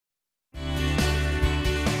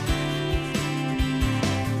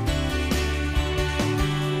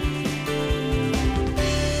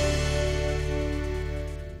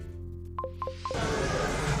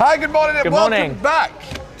Hi, good morning and Good welcome morning. back.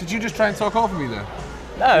 Did you just try and talk over me there?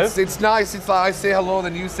 No. It's nice. It's like I say hello,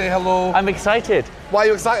 then you say hello. I'm excited. Why are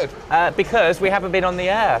you excited? Because we haven't been on the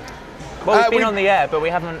air. Well, we've been on the air, but we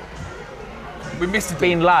haven't missed a day.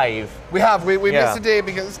 Been live. We have. We missed a day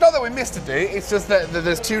because it's not that we missed a day. It's just that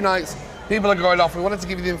there's 2 nights. People are going off. We wanted to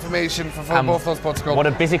give you the information for both those protocols. What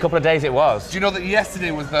a busy couple of days it was. Do you know that yesterday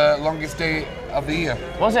was the longest day of the year?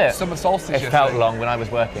 Was it? Summer solstice yesterday. It felt long when I was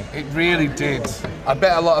working. It really did. I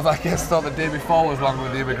bet a lot of our guests thought the day before was longer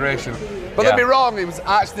with the immigration. But don't be wrong, it was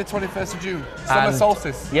actually the 21st of June, summer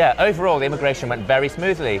solstice. Yeah, overall the immigration went very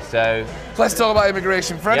smoothly, so let's talk about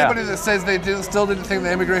immigration. For anybody that says they still didn't think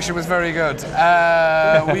the immigration was very good,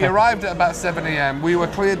 we arrived at about 7 a.m. We were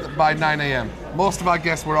cleared by 9 a.m. Most of our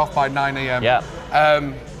guests were off by 9 a.m.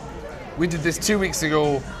 Yeah. We did this 2 weeks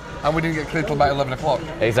ago and we didn't get cleared till about 11 o'clock.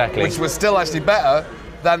 Exactly. Which was still actually better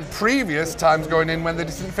than previous times going in when they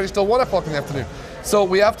just didn't finish till 1 o'clock in the afternoon. So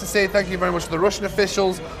we have to say thank you very much to the Russian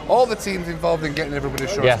officials, all the teams involved in getting everybody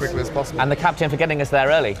ashore as quickly as possible. And the captain for getting us there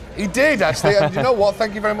early. He did, actually, and you know what?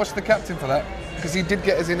 Thank you very much to the captain for that, because he did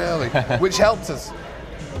get us in early, which helped us.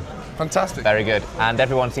 Fantastic. Very good. And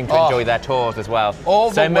everyone seemed to enjoy their tours as well.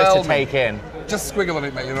 So much to take in. Just squiggle on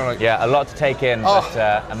it, mate, you're all right. Yeah, a lot to take in,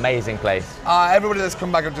 but amazing place. Everybody that's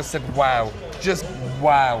come back have just said, wow. Just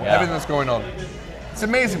wow, everything that's going on. It's an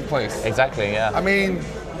amazing place. Exactly, yeah. I mean,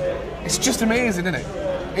 it's just amazing, isn't it?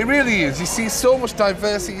 It really is. You see so much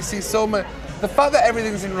diversity, you see so much. The fact that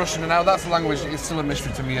everything's in Russian and now that's the language is still a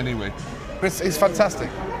mystery to me anyway. But it's fantastic.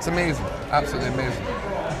 It's amazing. Absolutely amazing.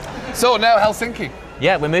 So now Helsinki.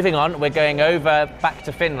 Yeah, we're moving on. We're going over back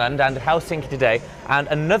to Finland and Helsinki today, and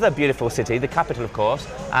another beautiful city, the capital, of course.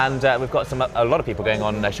 And we've got a lot of people going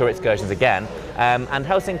on shore excursions again. And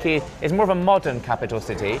Helsinki is more of a modern capital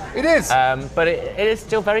city. It is. But it is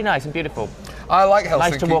still very nice and beautiful. I like Helsinki.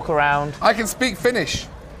 Nice to walk around. I can speak Finnish.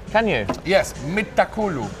 Can you? Yes,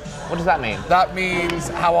 mittakulu. What does that mean? That means,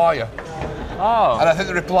 how are you? Oh. And I think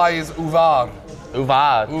the reply is uvar.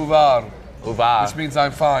 Uvar. Uvar. Uvar. Which means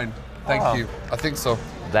I'm fine. Thank you. I think so.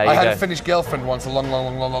 There you I had go. a Finnish girlfriend once a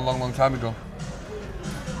long time ago.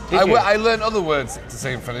 Did you? I learned other words to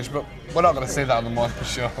say in Finnish, but we're not going to say that on the morning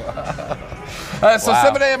show. So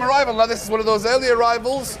 7 a.m. arrival. Now this is one of those early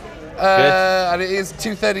arrivals. And it is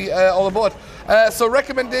 2:30 all aboard. So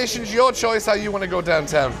recommendations, your choice how you want to go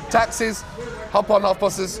downtown. Taxis, hop-on-off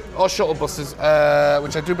buses, or shuttle buses,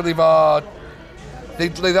 which I do believe are...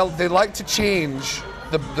 They like to change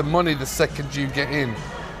the money the second you get in.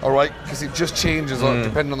 All right, because it just changes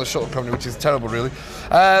depending on the shuttle company, which is terrible, really.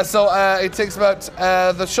 So it takes about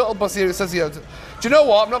the shuttle bus here. It says here. Do you know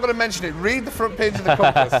what? I'm not going to mention it. Read the front page of the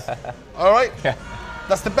compass. All right. Yeah.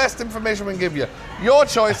 That's the best information we can give you. Your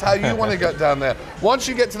choice how you want to get down there. Once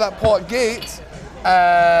you get to that port gate,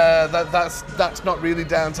 that's not really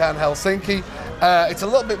downtown Helsinki. It's a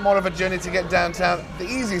little bit more of a journey to get downtown. The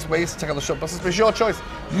easiest way is to take on the shuttle buses, but it's your choice.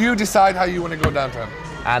 You decide how you want to go downtown.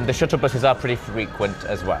 And the shuttle buses are pretty frequent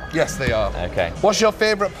as well. Yes, they are. Okay. What's your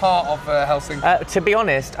favourite part of Helsinki? To be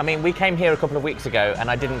honest, I mean, we came here a couple of weeks ago and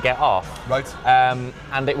I didn't get off. Right.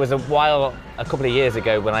 And it was a couple of years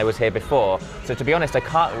ago when I was here before. So to be honest, I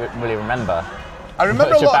can't really remember. I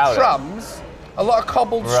remember a lot of trams, a lot of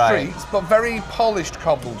cobbled streets, but very polished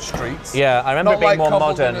cobbled streets. Yeah, I remember it being more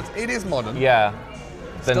modern. It is modern. Yeah.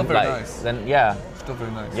 Still very nice. Yeah. Still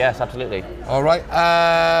very nice. Yes, absolutely. All right.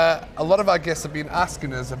 A lot of our guests have been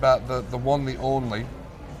asking us about the one, the only,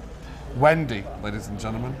 Wendy, ladies and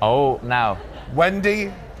gentlemen. Oh, now.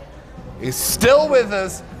 Wendy is still with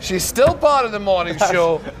us. She's still part of the morning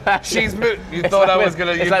show. She's You thought I was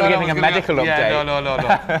going to... It's like we're giving a medical update. Yeah, no.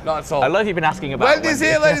 Not at all. I love you've been asking about Wendy's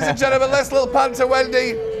here, ladies and gentlemen. Let's little pan to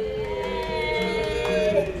Wendy.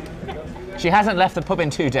 She hasn't left the pub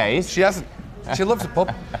in 2 days. She hasn't. She loves a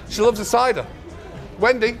pub. She loves a cider.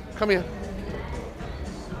 Wendy, come here.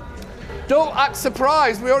 Don't act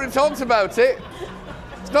surprised. We already talked about it.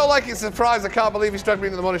 It's not like it's a surprise. I can't believe he's dragged me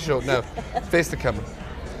into the morning show. No, face the camera.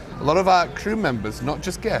 A lot of our crew members, not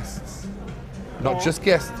just guests,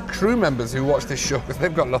 crew members who watch this show, because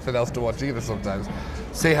they've got nothing else to watch either sometimes,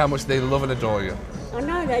 say how much they love and adore you. I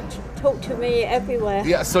know, they talk to me everywhere.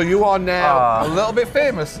 Yeah, so you are now a little bit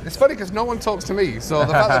famous. It's funny because no one talks to me, so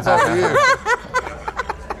the fact they talk to you.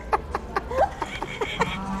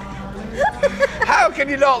 How can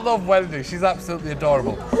you not love Wendy? She's absolutely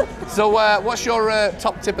adorable. So what's your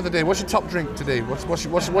top tip of the day? What's your top drink today? What's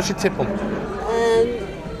your tipple?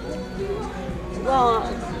 Well,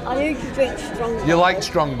 I usually drink Strongbow. You like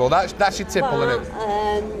Strongbow. That's your tipple, isn't it?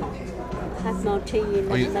 Have martini and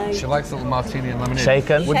lemonade. She likes a little martini and lemonade.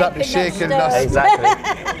 Shaken? Would that be shaken? Exactly.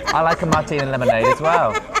 I like a martini and lemonade as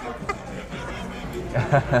well.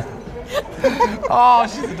 Oh,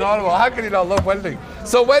 she's adorable. How can you not love Wendy?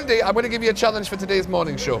 So Wendy, I'm going to give you a challenge for today's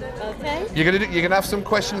morning show. Okay. You're gonna have some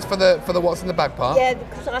questions for the what's in the bag part. Yeah,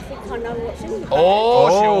 because I think I know what's in the bag.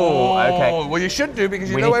 Okay. Well, you should do because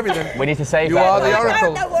you know everything. We need to save You that. are the I oracle.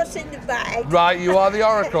 don't know what's in the bag. Right, you are the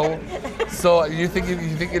oracle. So you think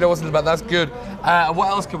you know what's in the bag? That's good. What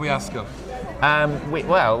else can we ask her?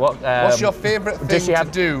 What's your favourite thing to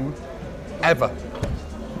do ever?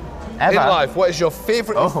 Ever? In life, what is your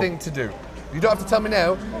favourite thing to do? You don't have to tell me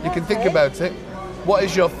now. You can think about it. What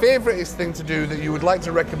is your favourite thing to do that you would like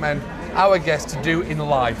to recommend our guests to do in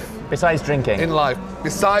life? Besides drinking. In life,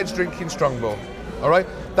 besides drinking Strongbow. All right,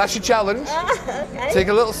 that's your challenge. Okay. Take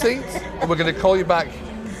a little seat, and we're going to call you back,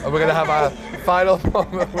 and we're going to have our final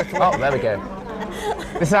moment with Oh, there we go.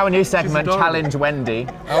 This is our new segment, adorable. Challenge Wendy.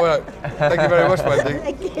 Oh, well, thank you very much,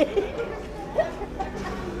 Wendy. Thank you.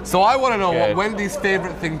 So I want to know what Good. Wendy's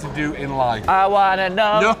favourite thing to do in life. I wanna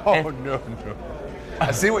know. No.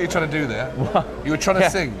 I see what you're trying to do there. You were trying to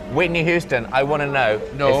sing. Whitney Houston, I want to know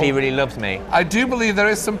if he really loves me. I do believe there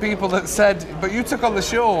is some people that said, but you took on the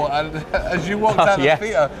show, and as you walked out of the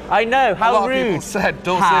theatre, I know, a how lot of rude. people said,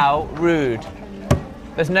 don't How rude.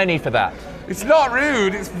 There's no need for that. It's not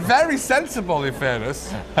rude, it's very sensible in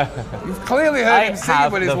fairness. You've clearly heard him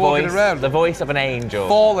singing when he's walking around. The voice of an angel.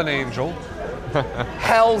 Fallen angel.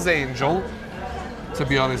 Hell's angel, to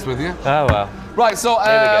be honest with you. Oh well. Right, so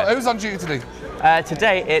Here we go. who's on duty today?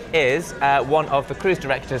 Today it is one of the cruise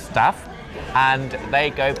director's staff, and they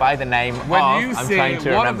go by the name When of, you I'm say trying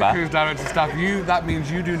to one of remember. the cruise director staff, that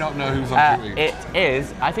means you do not know who's on duty. It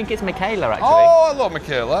is, I think it's Michaela actually. Oh, hello,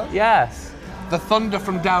 Michaela. Yes. The Thunder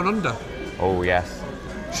from Down Under. Oh yes.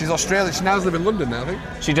 She's Australian. She now lives in London now, I think.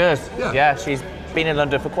 She does. Yeah. She's been in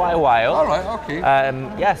London for quite a while. All right, okay.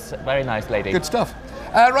 Yes, very nice lady. Good stuff.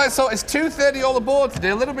 Right, so it's 2:30 all aboard today.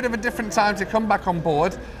 A little bit of a different time to come back on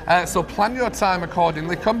board. So plan your time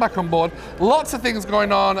accordingly. Come back on board. Lots of things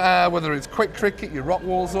going on, whether it's quick cricket, your rock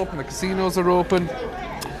wall's open, the casinos are open,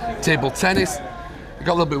 table tennis. It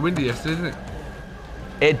got a little bit windy yesterday, didn't it?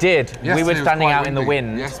 It did. Yesterday We were was standing quite out in the windy.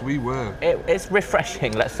 wind. Yes, we were. It's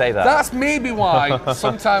refreshing, let's say that. That's maybe why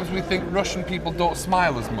sometimes we think Russian people don't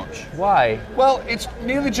smile as much. Why? Well, it's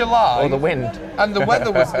nearly July. Or the wind. And the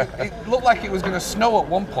weather was, it looked like it was going to snow at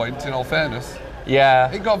one point, in all fairness.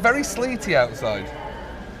 Yeah. It got very sleety outside.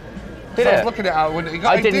 Did So I was it? looking at it when it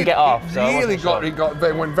I didn't get off, so I Really wasn't sure.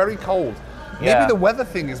 it went very cold. Yeah. Maybe the weather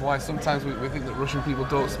thing is why sometimes we think that Russian people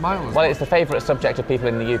don't smile as Well, much. it's the favourite subject of people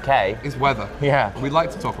in the UK. It's weather. Yeah. We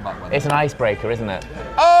like to talk about weather. It's an icebreaker, isn't it?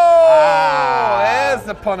 Oh, there's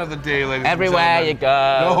the pun of the day, ladies Everywhere and you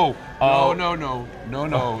gentlemen. go. No, Oh.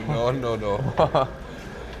 no.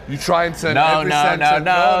 You try and turn No, every no, sentence.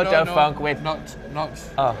 no, don't funk with- No.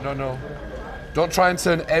 Oh. No. Don't try and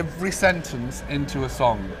turn every sentence into a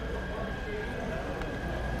song.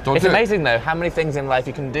 Don't It's do it. amazing though how many things in life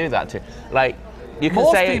you can do that to. Like, you can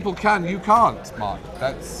Most say. people can, you can't, Mark.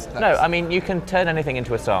 That's No, I mean you can turn anything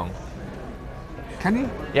into a song. Can you?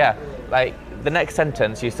 Yeah, like the next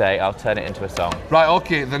sentence you say, I'll turn it into a song. Right,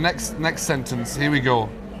 okay, the next sentence, here we go.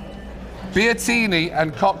 Beertini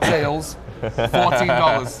and cocktails,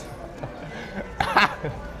 $14.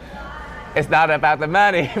 It's not about the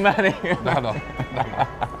money. No.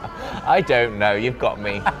 I don't know. You've got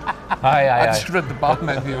me. I just read the bar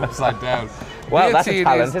menu upside down. Well, that's a Beertinis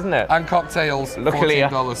talent, isn't it? And cocktails, Luckily,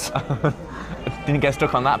 $14. Didn't get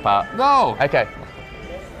stuck on that part. No. Okay.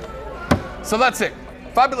 So that's it.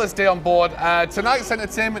 Fabulous day on board. Tonight's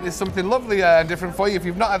entertainment is something lovely and different for you. If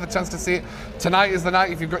you've not had the chance to see it, tonight is the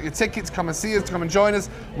night. If you've got your tickets, come and see us, come and join us.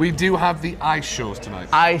 We do have the ice shows tonight.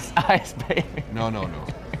 Ice, baby. No.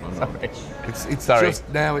 Sorry. It's Sorry. just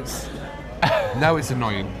now it's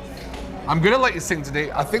annoying. I'm gonna let you sing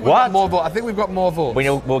today. I think we've What? got more votes. I think we've got more votes.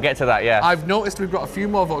 We'll get to that, yeah. I've noticed we've got a few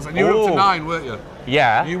more votes, and you were up to Ooh. 9, weren't you?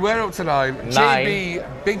 Yeah. You were up to 9. 9.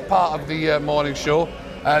 JB, big part of the morning show.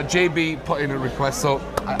 JB put in a request, so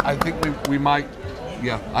I think we might.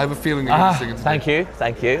 Yeah, I have a feeling you're going to sing it today.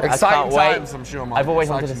 Thank you. Exciting I can't wait. times, I'm sure, Mark. I've always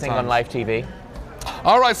wanted to Exciting sing on times. live TV.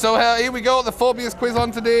 All right, so here we go. The Phobias quiz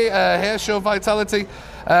on today. Hair show vitality.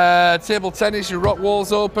 Table tennis. Your rock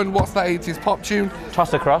walls open. What's that 80s pop tune?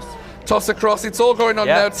 Toss across. Toss across. It's all going on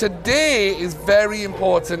Yeah. now. Today is very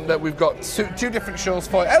important that we've got two different shows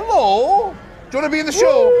for you. Hello. Do you want to be in the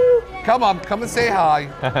show? Woo. Come on, come and say hi.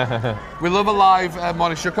 We love a live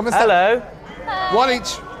morning show. Come and start. Hello. One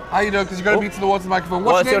each. How you doing? Because you've got to be to the water microphone.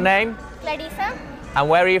 What's your name? Clarissa, And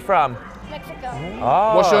where are you from? Mexico.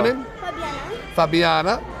 Oh. What's your name? Fabiana.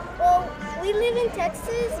 Fabiana. Well, we live in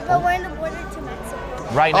Texas, but we're in the border to Mexico.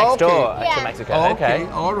 Right next Okay. door Yeah. to Mexico. Oh, Okay.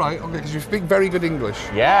 All right. Okay. Because you speak very good English.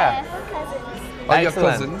 Yeah. We're cousins. Oh, your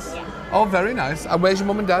Excellent. cousins? Oh, very nice. And where's your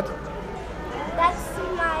mum and dad? That's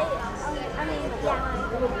my,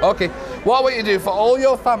 yeah. Okay. What I want you to do for all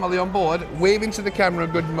your family on board, wave into the camera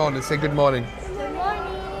good morning. Say good morning. Good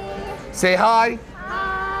morning. Say hi.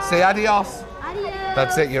 Hi. Say adios. Adios.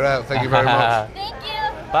 That's it, you're out. Thank you very much. Thank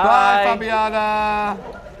you. Bye, Bye.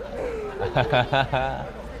 Fabiana.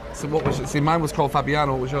 So what was it? See, mine was called Fabiana.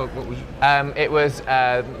 What was your? It was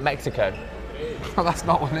Mexico. Oh, that's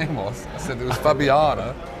not what her name was. I said it was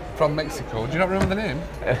Fabiana from Mexico. Do you not remember the name?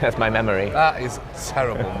 That's my memory. That is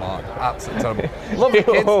terrible, Mark. Absolutely terrible. Love the You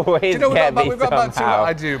kids. always Do you know get me we've got about two. somehow.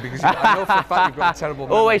 I do because I know for a fact you've got a terrible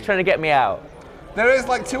memory. Always trying to get me out. There is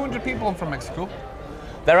like 200 people from Mexico.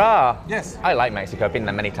 There are. Yes. I like Mexico. I've been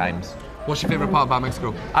there many times. What's your favourite part about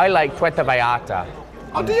Mexico? I like Puerto Vallarta.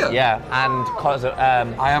 Oh, do you? Yeah, and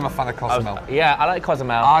I am a fan of Cozumel. yeah, I like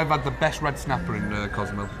Cozumel. I've had the best red snapper in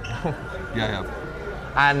Cozumel. Yeah, I have.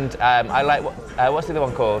 And I like what's the other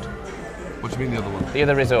one called? What do you mean the other one? The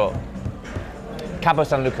other resort. Cabo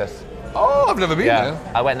San Lucas. Oh, I've never been there.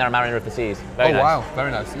 I went there on Mariner of the Seas. Very Oh nice. wow,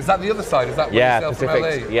 very nice. Is that the other side? Is that where Yeah, you sail from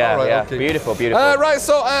Pacific. LA? Yeah, All right, yeah. okay. Beautiful, beautiful. Right,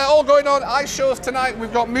 so all going on ice shows tonight.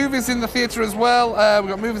 We've got movies in the theatre as well. We've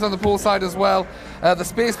got movies on the poolside as well. The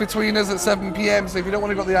space between us at 7 p.m. So if you don't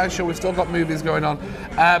want to go to the ice show, we've still got movies going on.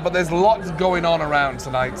 But there's lots going on around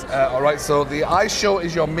tonight. All right, so the ice show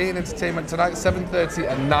is your main entertainment tonight,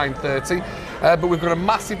 7:30 and 9:30. But we've got a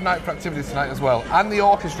massive night for activities tonight as well, and the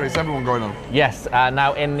orchestra. Is everyone going on? Yes.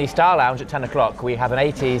 Now in the Star Lounge at 10 o'clock, we have an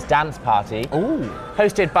 80s dance party. Ooh.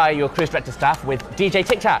 Hosted by your cruise director staff with DJ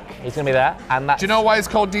Tic Tac. He's going to be there, and that's. Do you know why it's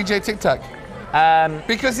called DJ Tic Tac?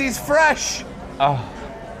 Because he's fresh. Oh.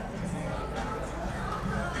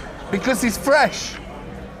 Because he's fresh.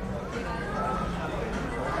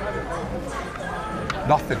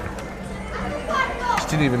 Nothing.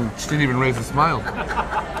 She didn't even raise a smile.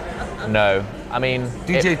 No, I mean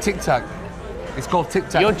DJ Tic Tac. It's called Tic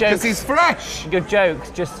Tac Your because jokes- he's fresh. Good jokes,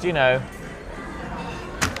 just Nothing.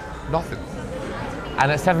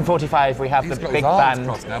 And at 7:45 we have He's the got big his arms band.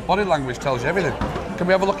 crossed now. Body language tells you everything. Can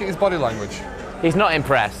we have a look at his body language? He's not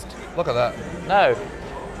impressed. Look at that. No,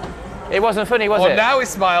 it wasn't funny, was it? Now he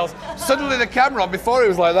smiles. Suddenly the camera on. Before he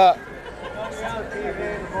was like that.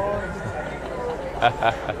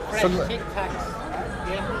 Suddenly-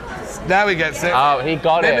 Now he gets it. Oh, he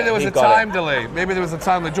got it. Maybe there was He a got time it. delay. Maybe there was a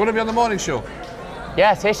time delay. Do you want to be on the morning show?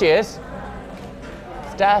 Yes, here she is.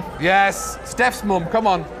 Steph. Yes. Steph's mum, come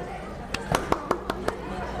on.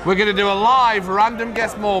 We're going to do a live random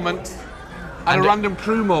guest moment and a random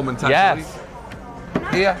crew moment, actually. Yes.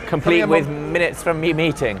 Here. Complete come here, with Mum. minutes from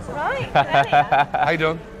meeting. Right. How you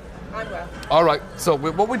doing? I'm well. All right. So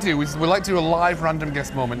what we do is we like to do a live random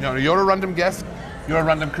guest moment. You're a random guest. You're a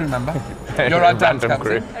random crew member. You're our dance Random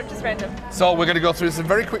captain. crew. I'm just random. So we're going to go through some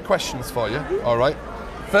very quick questions for you. All right.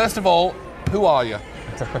 First of all, who are you?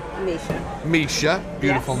 Misha. Misha.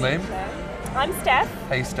 Beautiful name. I'm Steph.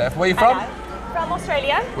 Hey, Steph. Where are you from? Hello. From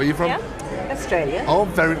Australia. Where are you from? Yeah. Australia. Oh,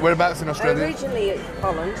 whereabouts in Australia? Originally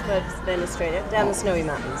Holland, but then Australia, down the snowy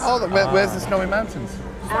mountains. Oh, where's the snowy mountains?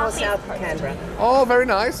 South Canberra. Oh, very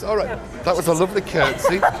nice. All right. That was a lovely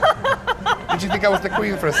curtsy. Did you think I was the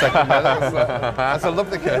queen for a second there? That's a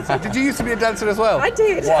lovely curtsy. Did you used to be a dancer as well? I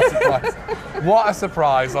did. What a surprise. What a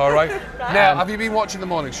surprise, all right. Now, have you been watching the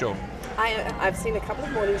morning show? I've seen a couple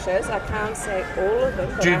of morning shows. I can't say all of them,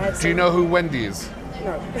 but I have Do you seen. know who Wendy is?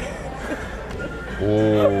 No.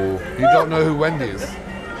 Oh. You don't know who Wendy is?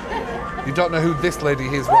 You don't know who this lady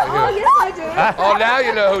is right Oh, here? yes, I do. Oh, now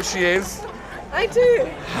you know who she is. I do.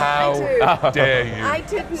 How dare you? I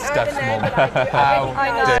didn't know Steph's the name, mum. but I do. How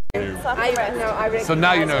I know. dare you? I recognize So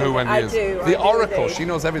now you know who him. Wendy I is. do. The I do Oracle, indeed. she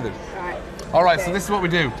knows everything. Right. All right, so Okay. this is what we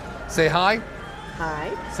do. Say hi,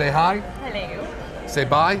 Hi. say hi, Hello. say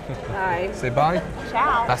bye, Hi. say bye.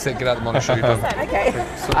 Ciao. That's it, get out the morning show, you're done. Okay.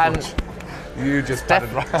 So And much. You just Steph,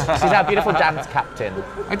 padded right. she's our beautiful dance captain.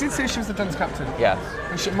 I did say she was the dance captain. Yes.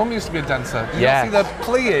 And Mum used to be a dancer. Did Yes. you not see the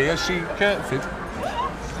plie as she curtsied?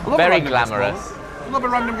 I love a Very random guest glamorous. moment. I love a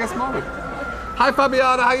random guest moment. Hi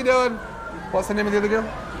Fabiana, how you doing? What's the name of the other girl?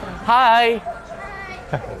 Hi.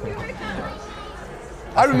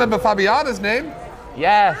 I remember Fabiana's name.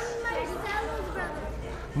 Yes.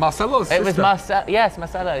 Marcelo's It was sister. Marcel. Yes,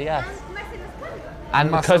 Marcella. Yes. And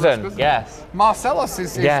Marcella's cousin. Yes. Marcellus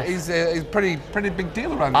is Yes. a pretty big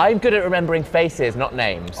deal around here. I'm good at remembering faces, not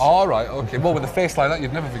names. All right, okay. Well, with a face like that,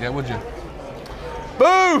 you'd never forget, would you?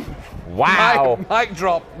 Boom! Wow. Mic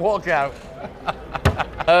drop. Walk out.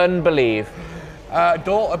 Unbelieve.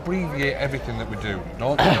 Don't abbreviate everything that we do.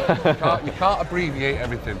 You can't abbreviate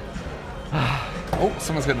everything. Oh,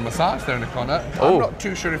 someone's getting a massage there in the corner. I'm Oh. not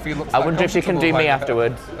too sure if he looks. I that wonder if she can do comfortable me like that.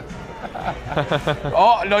 afterwards.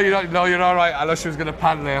 Oh, no, you're not. No, you're all right. I know she was going to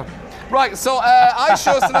pan there. Right, so I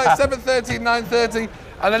shows tonight, 7:30, 9:30.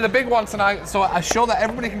 And then the big one tonight, so a show that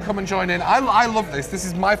everybody can come and join in. I love this. This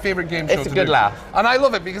is my favourite game show to do. It's a good laugh. And I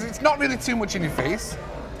love it because it's not really too much in your face.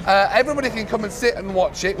 Everybody can come and sit and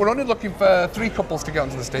watch it. We're only looking for 3 couples to get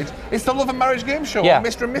onto the stage. It's the Love and Marriage game show, Yeah.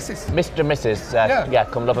 Mr. and Mrs. Mr. and Mrs. Yeah,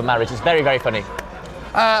 come Love and Marriage. It's very, very funny.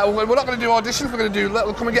 We're not going to do auditions. We're going to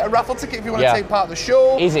do come and get a raffle ticket if you want to take part in the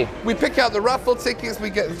show. Easy. We pick out the raffle tickets.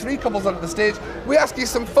 We get 3 couples onto the stage. We ask you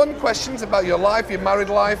some fun questions about your life, your married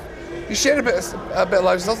life. You share a bit of life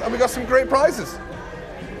yourselves, and we got some great prizes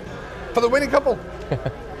for the winning couple.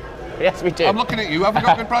 Yes, we do. I'm looking at you. Have we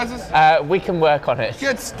got good prizes? We can work on it.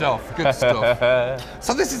 Good stuff. Good stuff.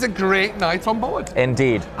 So this is a great night on board.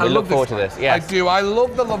 Indeed. We look forward to this. Yes. I do. I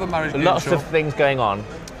love the Love and Marriage game Lots show. of things going on.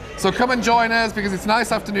 So come and join us because it's a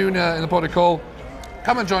nice afternoon in the Port of Call.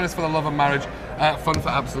 Come and join us for the Love and Marriage. Fun for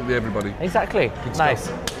absolutely everybody. Exactly. Nice.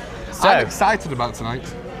 So, I'm excited about tonight.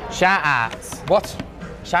 shout outs. What?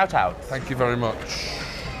 Shout out. Thank you very much.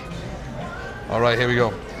 All right, here we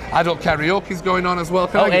go. Adult karaoke's going on as well.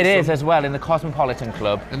 Can I get It is some? as well in the Cosmopolitan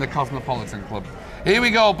Club. In the Cosmopolitan Club. Here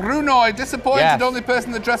we go. Bruno, disappointed. Yes. Only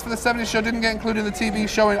person that dressed for the 70s show didn't get included in the TV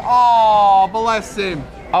showing. Oh, bless him.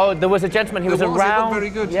 Oh, there was a gentleman who was There was, he looked around. very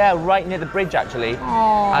good. Yeah, right near the bridge actually.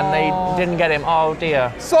 And they didn't get him. Oh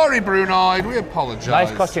dear. Sorry, Bruno. We apologise.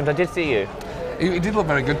 Nice costumes. I did see you. He did look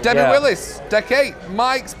very good. Debbie Yeah. Willis, deck 8.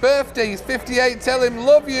 Mike's birthday. He's 58. Tell him,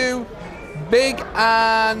 love you. Big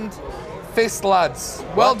and fist, lads.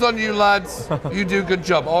 Well done, you lads. You do good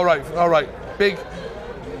job. All right, all right. Big.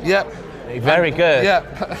 Yep. Very good. Yeah.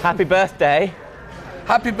 Happy birthday.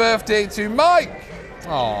 Happy birthday to Mike.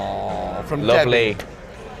 Oh, from Lovely. Debbie.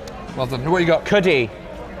 Well done. What you got? Cuddy.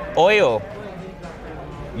 Oil.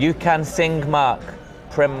 You can sing, Mark.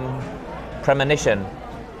 Premonition.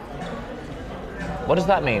 What does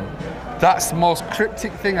that mean? That's the most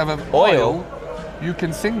cryptic thing I've ever. Oil? You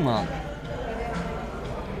can sing, Mark.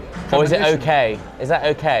 Or is it Premonition. okay? Is that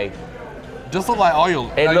okay? Does look like oil.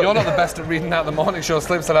 It Now, look- you're not the best at reading out the morning show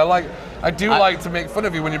slips, and I do like to make fun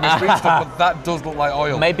of you when you misread stuff, but that does look like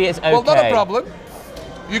oil. Maybe it's okay. Well, not a problem.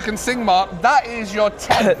 You can sing, Mark. That is your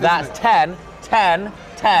 10. That's 10, 10,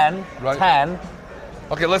 10, Right. 10.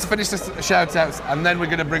 Okay, let's finish this shout outs, and then we're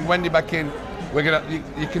going to bring Wendy back in.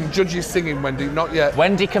 You can judge your singing, Wendy. Not yet.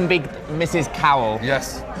 Wendy can be Mrs. Cowell.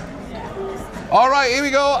 Yes. All right, here we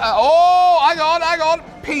go. Hang on.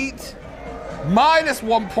 Pete,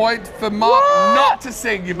 -1 point for Mark What? not to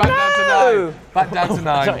sing. You're back down to No. 9. Back down to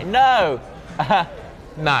 9. Sorry, no.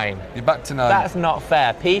 9. You're back to 9. That's not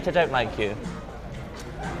fair. Pete, I don't like you.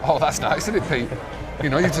 Oh, that's nice, isn't it, Pete? You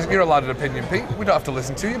know, you're allowed an opinion, Pete. We don't have to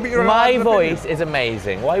listen to you, but you're allowed My an opinion. voice is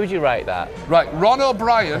amazing. Why would you write that? Right, Ron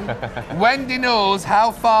O'Brien. Wendy knows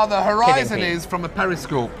how far the horizon Pete. is from a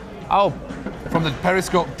periscope. Oh, From the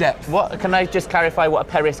periscope depth. what? Can I just clarify what a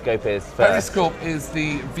periscope is first? Periscope is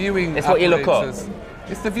the viewing It's what you look up. apparatus.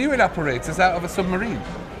 It's the viewing apparatus out of a submarine.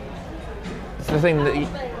 It's the thing that you,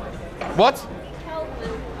 What?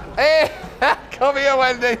 Hey, come here,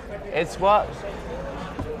 Wendy. it's what?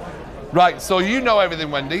 Right, so you know everything,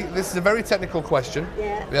 Wendy. This is a very technical question.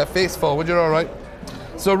 Yeah. Yeah, face forward, you're all right.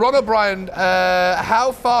 So, Ron O'Brien,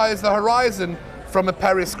 how far is the horizon from a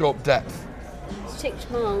periscope depth? 6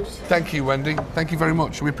 miles. Thank you, Wendy. Thank you very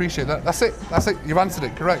much. We appreciate that. That's it. That's it. You've answered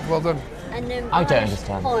it. Correct. Well done. And then I don't highest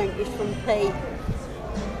understand. point is from P.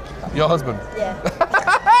 Your husband. Yeah.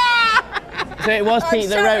 So it was Pete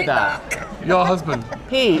that wrote that? Your husband.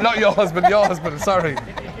 Pete? Not your husband. Your husband. Sorry.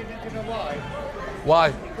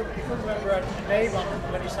 Why?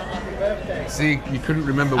 See, you couldn't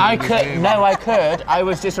remember. I Wendy's could. name. No, I could. I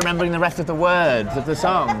was just remembering the rest of the words of the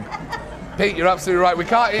song. Pete, you're absolutely right. We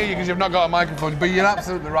can't hear you because you've not got a microphone, but you're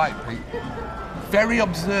absolutely right, Pete. Very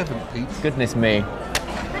observant, Pete. Goodness me.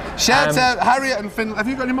 Shout out Harriet and Finn. Have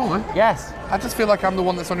you got any more? Yes. I just feel like I'm the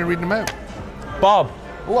one that's only reading them out. Bob.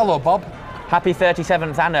 Oh, hello, Bob. Happy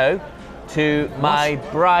 37th anno to my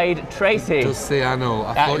bride Tracy. Just say I know.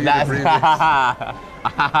 I thought you'd That's- agree with it.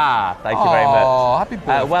 Thank you very much. Oh, happy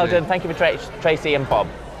birthday. Well done. Thank you for Tracy and Bob.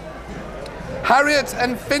 Harriet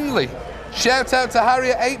and Finley. Shout out to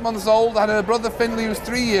Harriet, 8 months old, and her brother Finley, who's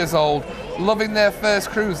 3 years old, loving their first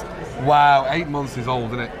cruise. Wow, 8 months is old,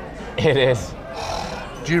 isn't it? It is.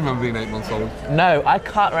 Do you remember being 8 months old? No, I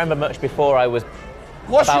can't remember much before I was.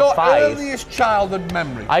 What's About your 5. earliest childhood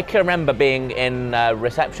memory? I can remember being in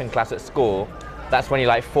reception class at school. That's when you're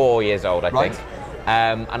like 4 years old, I Right. think.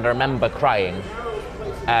 And I remember crying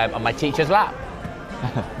on my teacher's lap.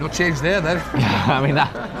 No change there, then. I mean,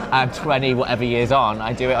 I'm 20 whatever years on.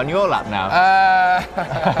 I do it on your lap now.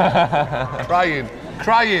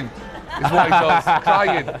 Crying. is what he does.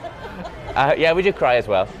 Crying. Yeah, we do cry as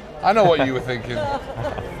well. I know what you were thinking.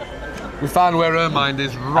 We found where her mind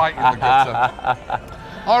is, right in the gutter.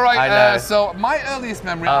 All right, so my earliest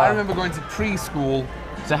memory, I remember going to preschool.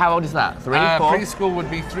 So how old is that? 3, 4? Preschool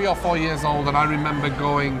would be 3 or 4 years old, and I remember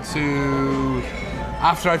going to...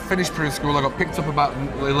 After I finished preschool, I got picked up about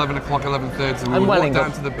 11 o'clock, 11:30, and we walked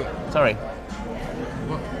down to the... Sorry.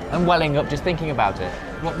 I'm welling up just thinking about it.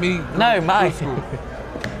 What, me? No, mine. Preschool.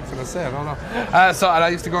 What was I say? I don't know. And I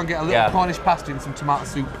used to go and get a little Cornish pasty and some tomato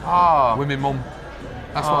soup with my mum.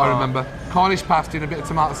 That's what I remember. Cornish pasty and a bit of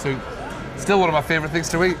tomato soup. Still one of my favourite things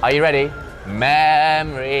to eat. Are you ready?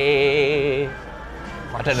 Memory.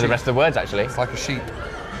 I don't know the rest of the words, actually. It's like a sheep.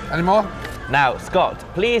 Any more? Now, Scott,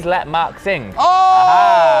 please let Mark sing. Oh!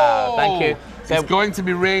 Aha, thank you. So it's going to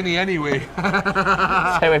be rainy anyway.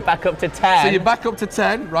 So we're back up to 10. So you're back up to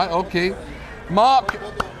 10, right, okay. Mark,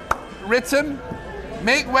 written,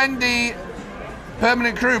 make Wendy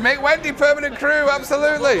permanent crew. Make Wendy permanent crew,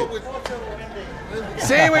 absolutely.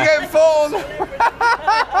 See, we're getting photos.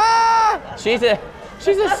 She's a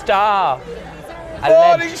star.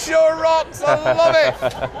 Morning show rocks, I love it.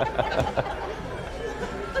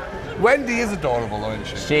 Wendy is adorable, though, isn't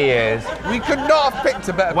she? She is. We could not have picked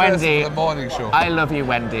a better person for the morning show. I love you,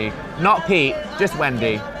 Wendy. Not Pete, just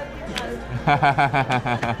Wendy.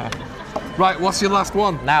 Right, what's your last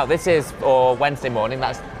one? Now, this is for Wednesday morning.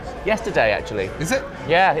 That's yesterday, actually. Is it?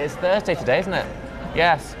 Yeah, it's Thursday today, isn't it?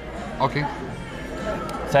 Yes. Okay.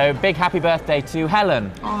 So, big happy birthday to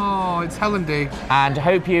Helen. Oh, it's Helen Day. And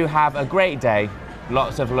hope you have a great day.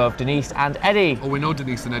 Lots of love, Denise and Eddie. Oh, we know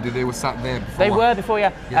Denise and Eddie. They were sat there before. They were before,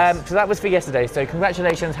 yeah. Yes. So that was for yesterday. So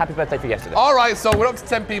congratulations, happy birthday for yesterday. All right, so we're up to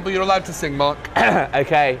 10 people. You're allowed to sing, Mark.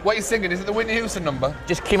 Okay. What are you singing? Is it the Whitney Houston number?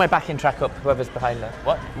 Just cue my backing track up, whoever's behind there.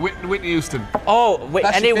 What? Whitney Houston. Oh,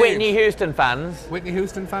 any fave. Whitney Houston fans? Whitney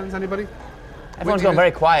Houston fans, anybody? Everyone's gone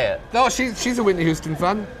very quiet. No, she's a Whitney Houston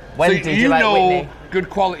fan. Wendy, so do you like know Whitney? Good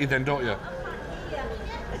quality then, don't you?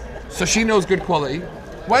 So she knows good quality.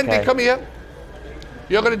 Wendy, come here.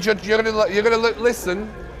 You're gonna judge. You're gonna listen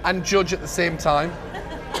and judge at the same time,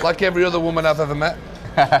 like every other woman I've ever met.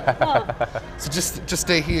 So just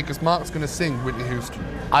stay here because Mark's gonna sing Whitney Houston.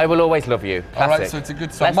 I Will Always Love You. Classic. All right, so it's a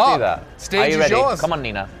good song. Let's Mark, do that. Stage Are you is ready? yours. Come on,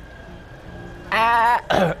 Nina.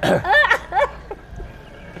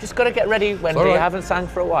 Just got to get ready, Wendy. Right. I haven't sang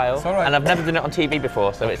for a while, It's all right. and I've never done it on TV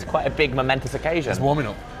before, so it's quite a big, momentous occasion. It's warming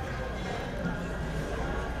up.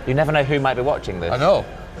 You never know who might be watching this. I know.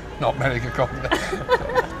 Not many can comment.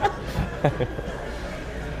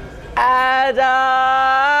 And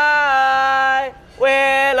I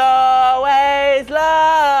will always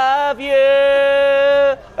love you.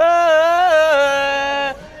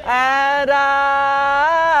 And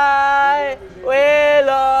I will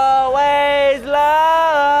always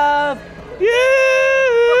love you.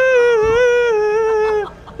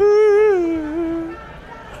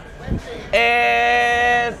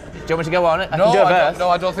 If, do you want me to go on? I can do a verse. No,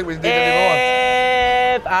 I don't think we need any more.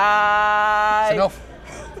 If I... It's enough.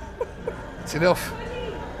 It's enough.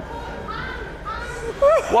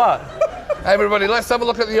 What? Everybody, let's have a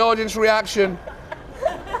look at the audience reaction.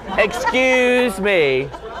 Excuse me.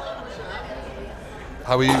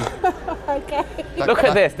 How are you? Okay. Look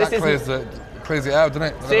at this. This that is clears it out,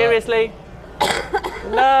 doesn't it? seriously.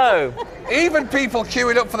 No. Even people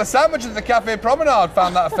queuing up for the sandwiches at the Cafe Promenade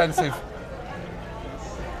found that offensive.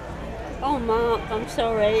 Oh, Mark, I'm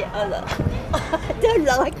sorry. I don't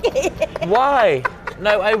like it. Why?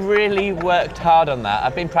 No, I really worked hard on that.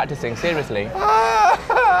 I've been practicing, seriously.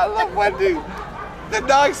 I love Wendy. The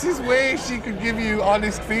nicest way she could give you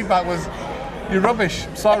honest feedback was, "You're rubbish.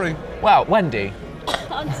 Sorry." Well, Wendy,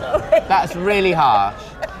 I'm sorry. that's really harsh.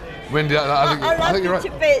 Wendy, I think you're love you right.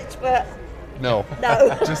 to bits, but No.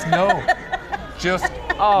 no. Just no. Just.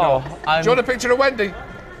 Oh, Do you want a picture of Wendy?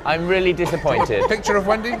 I'm really disappointed. Picture of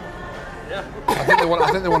Wendy? Yeah. I think they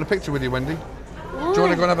want a picture with you, Wendy. Do you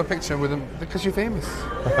want to go and have a picture with them? Because you're famous.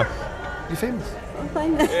 You're famous. I'm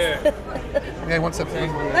famous. Yeah, he wants a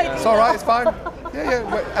picture. It's all right, it's fine.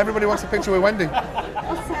 Yeah. Everybody wants a picture with Wendy.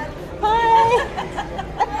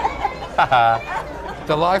 Hi.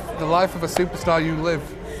 The life of a superstar you live.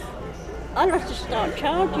 I'll have to start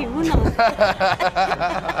charging, wouldn't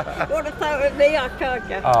I? Want a photo of me, I'll charge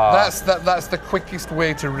you. That's the quickest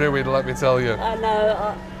way to ruin, let me tell you. I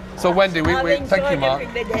know. So Wendy, we I've thank you, enjoyed Mark.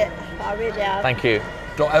 every minute. I really have. Thank you.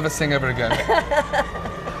 Don't ever sing ever again.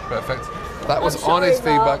 Perfect. That was I'm sorry, honest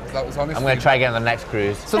Mark. feedback. That was honest. I'm going to try again on the next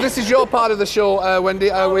cruise. So this is your part of the show, Wendy.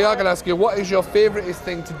 We are going to ask you, what is your favouriteest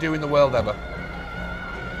thing to do in the world ever?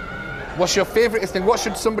 What's your favouriteest thing? What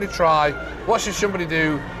should somebody try? What should somebody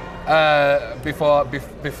do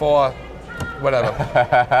before Whatever.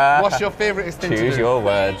 What's your favourite thing to do? Choose your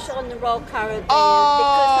words. Fish on the Royal Caribbean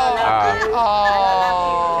Oh. because I love you. And I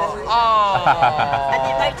love you too. Oh. And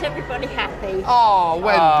it makes everybody happy. Oh,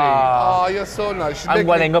 Wendy. Oh, you're so nice. She's I'm making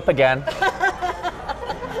welling up again.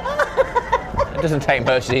 It doesn't take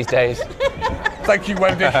much these days. Thank you,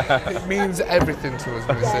 Wendy. It means everything to us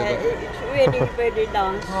when you say that. It's really, really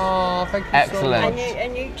nice. Oh, thank you Excellent. so And much.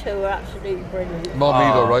 and you two are absolutely brilliant. More me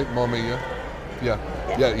though, right? More me, yeah?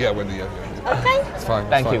 Yeah, Wendy, yeah. Okay. It's fine.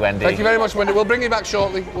 Thank it's you, fine. Wendy. Thank you very much, Wendy. We'll bring you back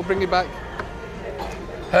shortly. We'll bring you back.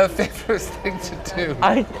 Her favourite thing to do.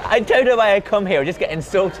 I don't know why I come here. I just get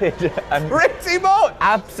insulted. And Pretty much.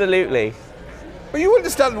 absolutely. But you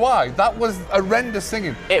understand why? That was horrendous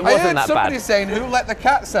singing. It wasn't I heard that somebody bad. saying, "Who let the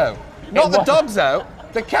cats out?" Not the wa- dogs out.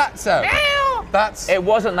 The cats out. That's It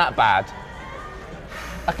wasn't that bad.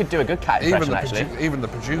 I could do a good cat impression, actually. Even the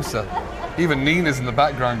producer, even Nina's in the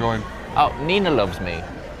background going. Oh, Nina loves me.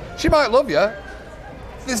 She might love you.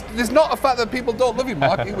 There's not a fact that people don't love you,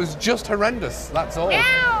 Mark. It was just horrendous. That's all.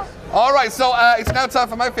 All right, so it's now time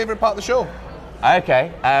for my favourite part of the show.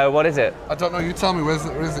 Okay, what is it? I don't know. You tell me. Where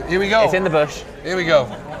is it? Here we go. It's in the bush. Here we go.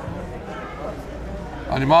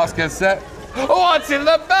 On your marks, get set. What's in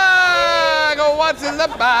the bag? Oh, what's in the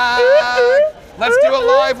bag? Let's do it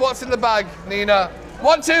live. What's in the bag, Nina?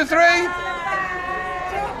 1, 2, 3.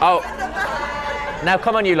 Oh. Now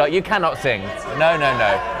come on, you lot. You cannot sing. No, no,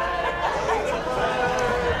 no.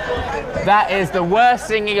 That is the worst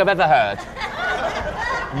singing I've ever heard.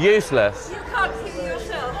 Useless. You can't sing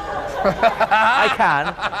yourself. I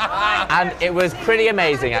can. And it was pretty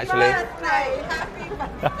amazing, actually.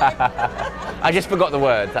 I just forgot the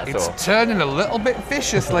words, that's all. It's turning a little bit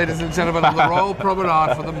vicious, ladies and gentlemen, on the Royal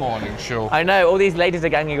Promenade for the morning show. I know, all these ladies are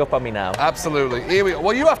ganging up on me now. Absolutely. Here we go.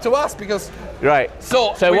 Well, you have to ask because. Right. So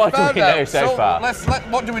what do found we out- know so far?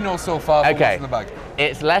 What do we know so far? From Okay. What's in the bag?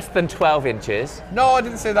 It's less than 12 inches. No, I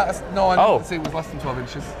didn't say that. No, I Oh. didn't say it was less than 12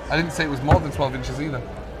 inches. I didn't say it was more than 12 inches either.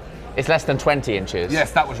 It's less than 20 inches.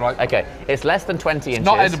 Yes, that was right. Okay, it's less than 20 inches.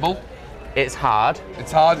 Not edible. It's hard.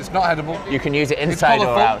 It's hard. It's not edible. You can use it inside or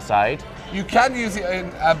colourful. outside. You can use it in,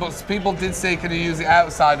 but people did say, "Can you use it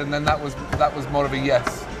outside?" And then that was more of a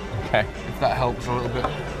yes. Okay. If that helps a little bit.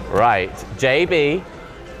 Right, JB.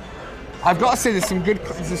 I've got to say, there's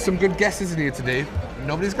some good guesses in here today.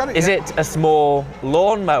 Nobody's got it Is yet. it a small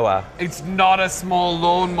lawnmower? It's not a small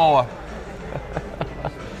lawnmower.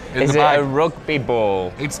 In Is the it bag. a rugby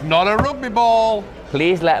ball? It's not a rugby ball.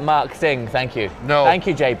 Please let Mark sing, thank you. No. Thank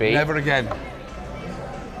you, JB. Never again.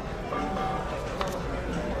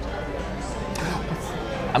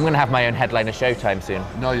 I'm going to have my own headliner Showtime soon.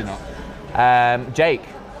 No, you're not. Jake.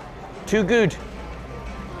 Too good.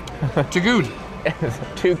 Too good.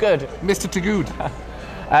 Too good. Mr. Too good.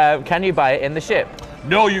 Can you buy it in the ship?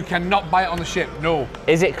 No, you cannot buy it on the ship. No.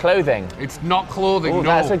 Is it clothing? It's not clothing. Ooh, no.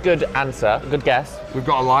 that's a good answer. Good guess. We've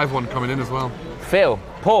got a live one coming in as well. Phil.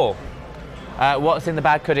 Paul. What's in the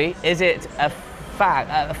bag, Cuddy? Is it a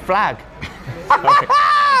flag? Sorry.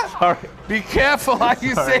 Sorry. Be careful how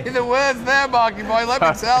you say the words there, Marky boy. Let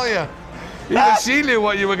me tell you. Even she knew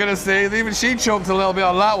what you were going to say. Even she choked a little bit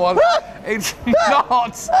on that one. It's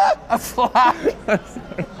not a flag.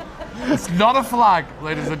 It's not a flag,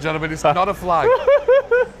 ladies and gentlemen. It's not a flag.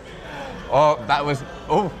 Oh, that was...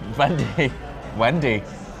 Oh, Wendy. Wendy.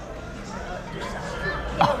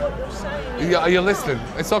 Are you listening?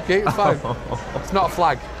 It's okay. It's fine. It's not a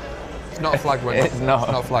flag. It's not a flag, Wendy. It's not.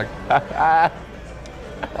 It's not a flag.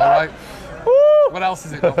 All right. What else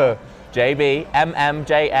is it? Though? JB, MM,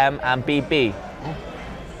 JM, and BB.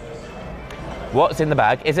 What's in the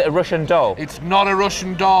bag? Is it a Russian doll? It's not a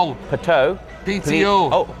Russian doll. PTO.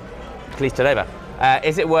 PTO. Please to over.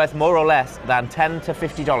 Is it worth more or less than $10 to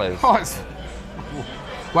 $50? Oh, it's...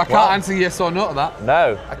 Well, I can't answer yes or no to that.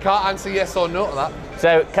 No. I can't answer yes or no to that.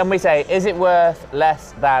 So can we say, is it worth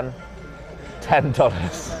less than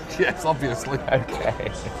 $10? Yes, obviously.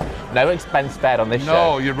 Okay. No expense spared on this show.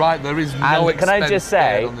 No, you're right. There is no And can I expense just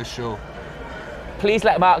spared say- on this show. Please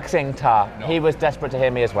let Mark sing, Tar. No. He was desperate to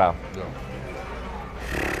hear me as well. No.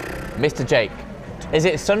 Mr. Jake, is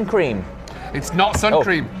it sun cream? It's not sun Oh,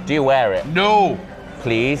 cream. do you wear it? No.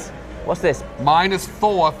 Please. What's this?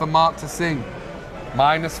 -4 for Mark to sing.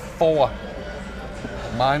 -4.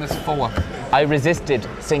 -4. I resisted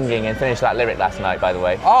singing and finished that lyric last night, by the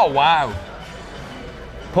way. Oh, wow.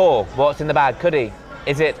 Paul, what's in the bag? Cuddy,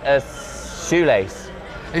 is it a shoelace?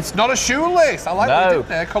 It's not a shoelace. I like what No. you did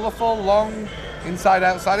there. Colourful, long, inside,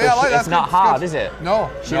 outside. Yeah, I like that. It's not hard, is it? No.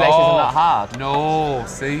 Shoelaces are not hard. No,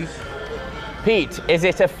 see? Pete, is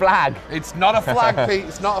it a flag? It's not a flag, Pete.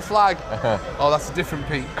 It's not a flag. Oh, that's a different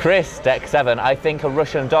Pete. Chris, deck 7, I think a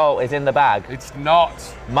Russian doll is in the bag. It's not.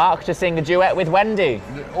 Mark to sing a duet with Wendy.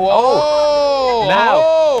 Oh, Now.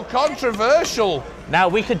 oh, controversial. Now,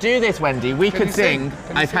 we could do this, Wendy. We could you sing? sing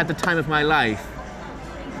Can you I've sing? Had the Time of My Life.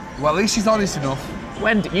 Well, at least she's honest enough.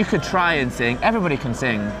 Wendy, you could try and sing. Everybody can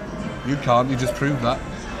sing. You can't, you just proved that.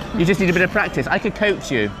 You just need a bit of practice. I could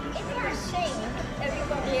coach you. If you sing,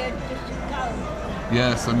 everybody would just go.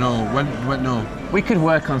 Yeah, so no. When no. We could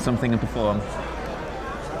work on something and perform.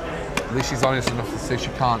 At least she's honest enough to say she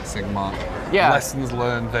can't sing, Mark. Yeah. Lessons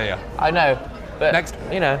learned there. I know, but Next.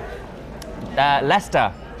 you know,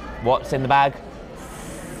 Lester, what's in the bag?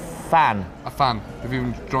 Fan. A fan. They've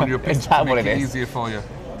even drawn you a picture that to what make it it is? easier for you.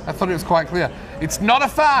 I thought it was quite clear. It's not a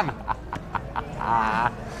fan.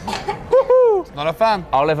 It's not a fan.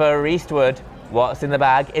 Oliver Eastwood, what's in the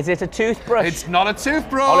bag? Is it a toothbrush? It's not a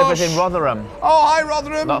toothbrush. Oliver's in Rotherham, Oh, hi,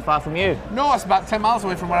 Rotherham. not far from you. No, it's about 10 miles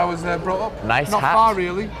away from where I was brought up. Nice Not hat. far,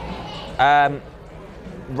 really.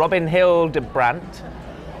 Robin Hildebrandt,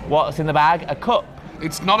 what's in the bag? A cup.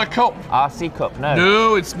 It's not a cup. RC cup, no.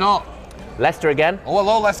 No, it's not. Lester again. Oh,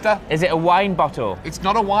 hello, Lester. Is it a wine bottle? It's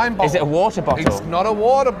not a wine bottle. Is it a water bottle? It's not a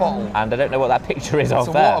water bottle. And I don't know what that picture is It's of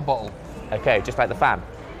a there. water bottle. Okay, just like the fan.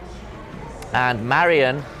 And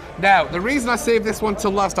Marion, Now, the reason I saved this one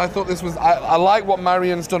till last, I thought this was... I like what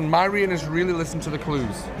Marion's done. Marion has really listened to the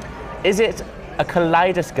clues. is it a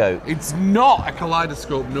kaleidoscope? It's not a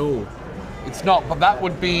kaleidoscope, no. It's not, but that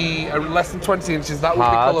would be less than 20 inches. That would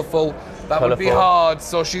Hard. be colourful. That would be Colourful. hard.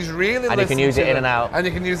 So she's really And you can listened use it to in and out. And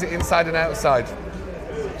you can use it inside and outside.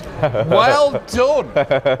 Well done.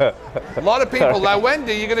 A lot of people. Now,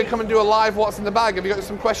 Wendy, you're going to come and do a live What's in the Bag. Have you got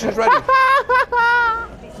some questions ready?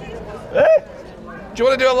 Do you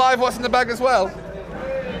want to do a live What's in the Bag as well?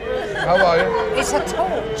 How are you? It's a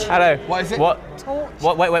torch. Hello. What is it? What? Torch.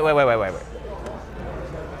 What? Wait.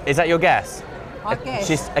 Is that your guess? I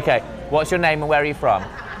guess. Okay. What's your name and where are you from?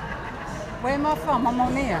 Where am I from? I'm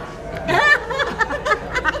on here.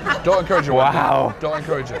 Don't encourage her. Wendy. Wow. Don't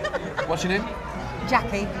encourage her. What's your name?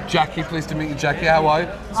 Jackie. Jackie. Pleased to meet you, Jackie. How are you?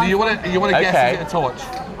 So you want to Okay. guess? Is it a torch?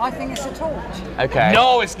 I think it's a torch. Okay.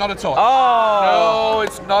 No, it's not a torch. Oh. No,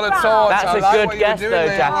 it's not a torch. That's I a like good what you were guess doing though,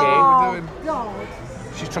 there. Jackie. I like what you were doing. God.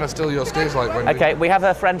 She's trying to steal your stage light, Wendy. Okay, we have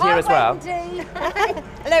a friend here as well. Wendy.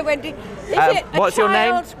 Hello, Wendy. Is it a what's your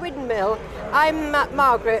name? child's windmill? I'm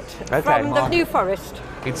Margaret Okay. from the Margaret. New Forest.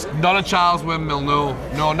 It's not a child's windmill, no.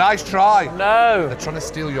 No, nice try. No. They're trying to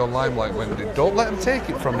steal your limelight, Wendy. Don't let them take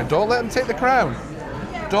it from you. Don't let them take the crown.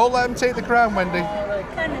 Don't let them take the crown, Wendy.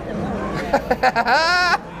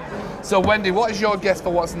 So, Wendy, what is your guess for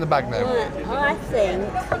what's in the bag now? I think,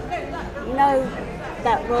 you know,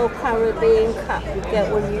 that Royal Caribbean cup you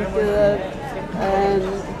get when you do a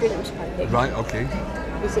drink tasting. Right, okay.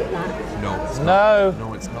 Is it that? No, it's not. No.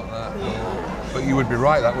 No, it's not that. No. But you would be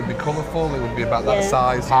right. That would be colourful. It would be about that Yeah.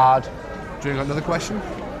 size. Hard. Do you got another question?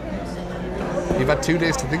 You've had 2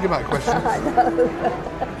 days to think about questions. I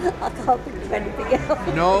can't think of anything else.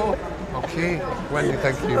 No? Okay. Wendy,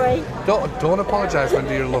 thank you. Sorry. Don't apologise,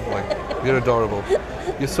 Wendy. You're lovely. You're adorable.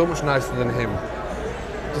 You're so much nicer than him.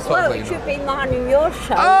 Just thought I'd Well, let it you should know. be mine and your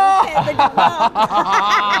show. Oh!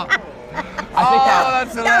 I think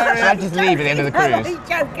that's hilarious. I'll just leave at the end of the I'm cruise. only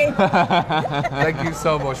joking. Thank you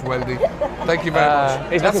so much, Wendy. Thank you very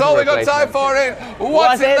much. he's That's looking all for we got time replacement. for in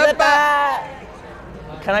What's in the Bag?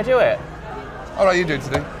 Can I do it? All right, you do it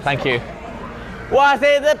today. Thank you. What's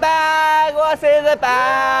in the bag? What's in the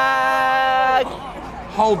bag?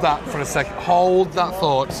 Hold that for a second. Hold that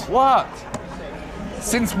thought. What?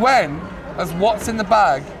 Since when has What's in the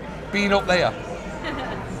Bag been up there?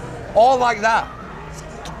 All like that.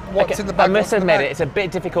 What's in the bag? I must what's in the admit bag? it's a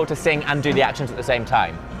bit difficult to sing and do the actions at the same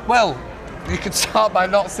time. Well, you could start by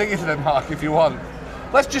not singing to them, Mark, if you want.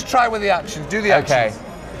 Let's just try with the actions. Do the Okay. actions.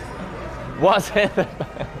 What's in the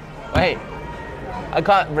Wait. I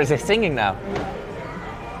can't resist singing now.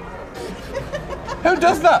 Who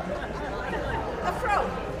does that? A frog.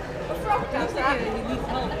 A frog does that.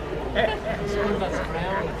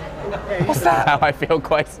 What's that? Now I feel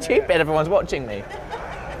quite stupid. Everyone's watching me.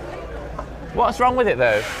 What's wrong with it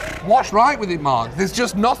though? What's right with it, Mark? There's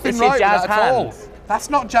just nothing This is right with jazz that at all. hands. That's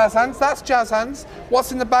not jazz hands, that's jazz hands.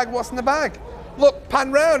 What's in the bag? What's in the bag? Look,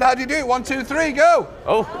 pan round. How do you do it? 1, 2, 3, go.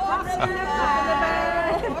 Oh,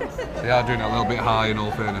 They are doing it a little bit high, in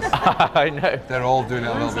all fairness. I know. They're all doing it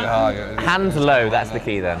a little bit high. Hands low, that's the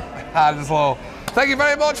key then. Hands low. Thank you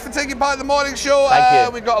very much for taking part in the morning show. Thank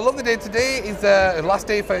you. We've got a lovely day today. It's the last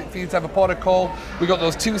day for you to have a port of call. We've got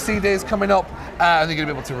those 2 sea days coming up, and you're going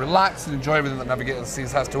to be able to relax and enjoy everything that Navigator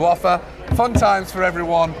Seas has to offer. Fun times for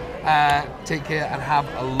everyone. Take care and have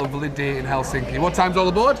a lovely day in Helsinki. What time's all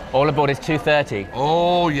aboard? All aboard is 2:30.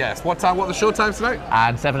 Oh yes. What time? What are the show times tonight?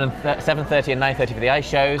 And 7:30 and 9:30 for the ice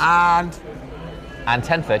shows. And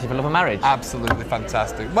 10:30 for Love and Marriage. Absolutely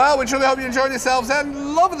fantastic. Well, we truly hope you enjoyed yourselves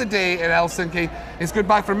and lovely day in Helsinki. It's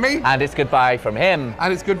goodbye from me. And it's goodbye from him.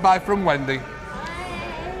 And it's goodbye from Wendy.